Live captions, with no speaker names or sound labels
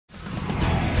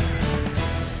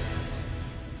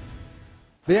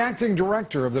The acting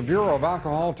director of the Bureau of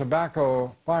Alcohol,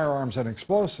 Tobacco, Firearms, and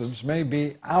Explosives may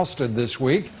be ousted this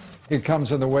week. It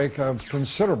comes in the wake of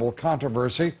considerable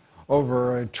controversy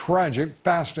over a tragic,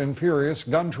 fast and furious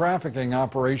gun trafficking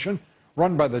operation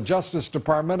run by the Justice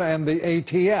Department and the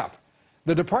ATF.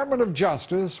 The Department of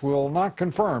Justice will not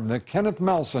confirm that Kenneth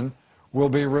Melson will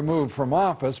be removed from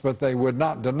office, but they would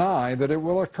not deny that it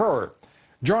will occur.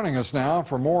 Joining us now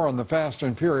for more on the Fast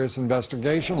and Furious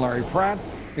investigation, Larry Pratt,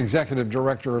 Executive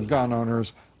Director of Gun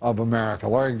Owners of America.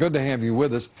 Larry, good to have you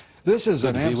with us. This is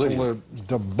an absolute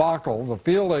debacle. The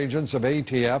field agents of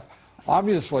ATF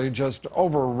obviously just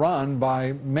overrun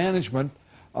by management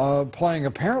playing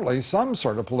apparently some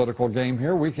sort of political game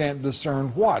here. We can't discern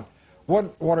what.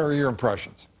 What are your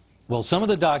impressions? Well, some of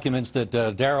the documents that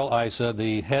Darrell Issa,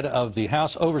 the head of the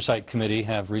House Oversight Committee,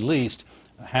 has released,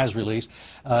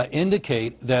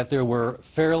 indicate that there were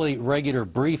fairly regular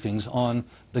briefings on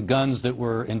the guns that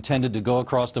were intended to go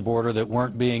across the border that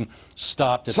weren't being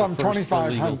stopped at some the first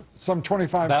illegal. Some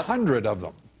 2,500 of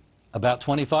them. About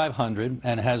 2,500,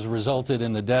 and has resulted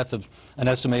in the death of an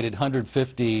estimated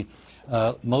 150,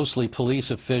 mostly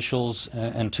police officials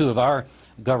and 2 of our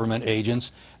government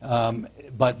agents.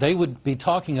 But they would be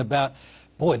talking about,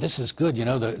 boy, this is good, you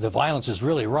know, the violence is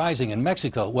really rising in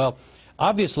Mexico. Well,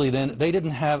 obviously then they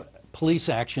didn't have police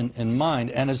action in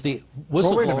mind, and as the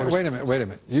whistleblowers... Well, wait a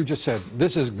minute. You just said,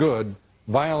 this is good,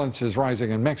 violence is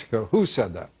rising in Mexico. Who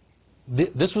said that?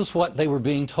 This was what they were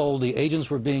being told, the agents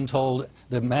were being told,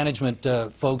 the management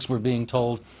folks were being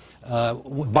told.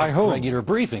 By whom? Regular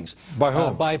briefings. By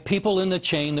whom? By people in the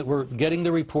chain that were getting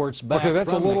the reports back from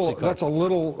Mexico. That's a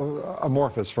little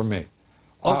amorphous for me.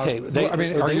 Okay. I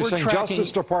mean, are you saying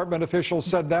Justice Department officials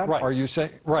said that? Right. Are you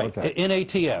saying? Right. Okay. In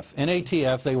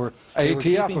ATF, they were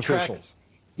ATF officials.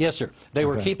 Yes, sir. They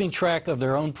were keeping track of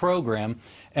their own program,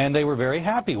 and they were very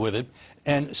happy with it.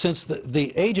 And since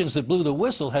the agents that blew the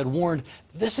whistle had warned,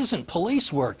 this isn't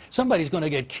police work, somebody's going to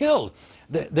get killed,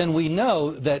 then we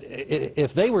know that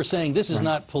if they were saying this is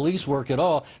not police work at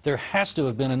all, there has to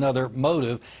have been another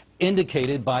motive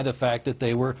indicated by the fact that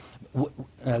they were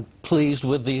pleased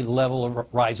with the level of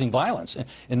rising violence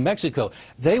in Mexico.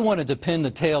 They wanted to pin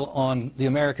the tail on the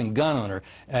American gun owner,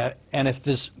 and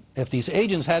if these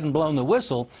agents hadn't blown the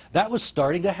whistle, that was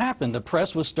starting to happen. The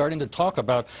press was starting to talk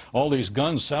about all these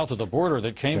guns south of the border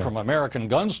that came from American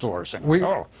gun stores. And, we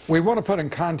want to put in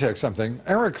context something.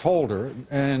 Eric Holder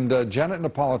and Janet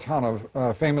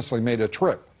Napolitano famously made a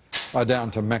trip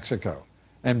down to Mexico.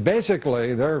 And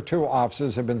basically, their 2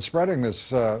 offices have been spreading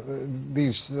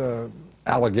these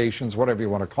allegations, whatever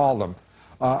you want to call them,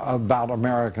 about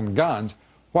American guns,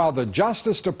 while the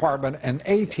Justice Department and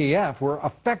ATF were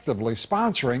effectively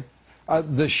sponsoring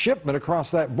the shipment across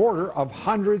that border of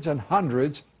hundreds and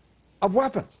hundreds of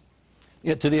weapons.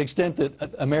 Yeah, to the extent that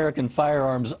American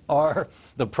firearms are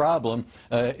the problem,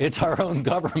 it's our own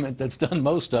government that's done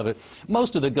most of it.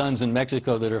 Most of the guns in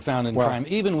Mexico that are found in crime,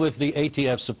 even with the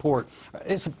ATF support,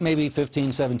 it's maybe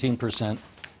 15–17%.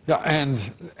 Yeah,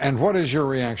 and what is your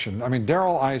reaction? I mean,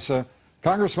 Darrell Issa,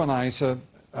 Congressman Issa,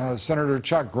 Senator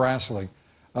Chuck Grassley,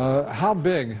 how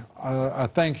big a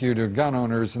thank you to gun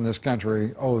owners in this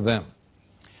country owe them?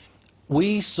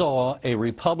 We saw a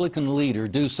Republican leader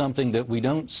do something that we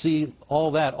don't see all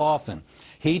that often.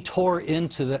 He tore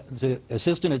into the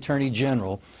Assistant Attorney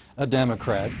General, a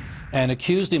Democrat, and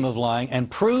accused him of lying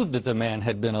and proved that the man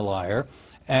had been a liar,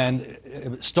 and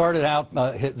started out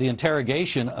the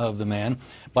interrogation of the man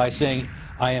by saying,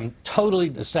 I am totally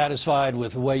dissatisfied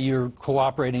with the way you're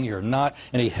cooperating, you're not,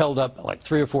 and he held up like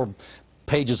 3 or 4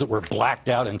 pages that were blacked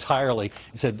out entirely.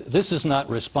 He said, this is not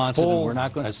responsive and we're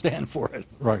not going to stand for it.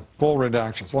 Right, full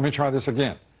redactions. Let me try this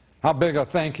again. How big a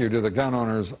thank you do the gun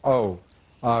owners owe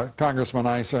Congressman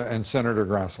Issa and Senator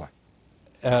Grassley?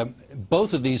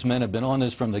 Both of these men have been on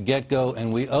this from the get-go,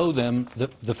 and we owe them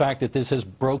the fact that this has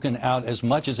broken out as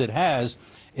much as it has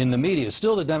in the media.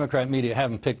 Still, the Democrat media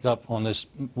haven't picked up on this,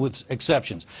 with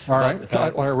exceptions. All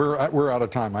right, Larry, we're out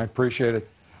of time. I appreciate it.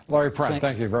 Larry Pratt,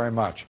 thank you very much.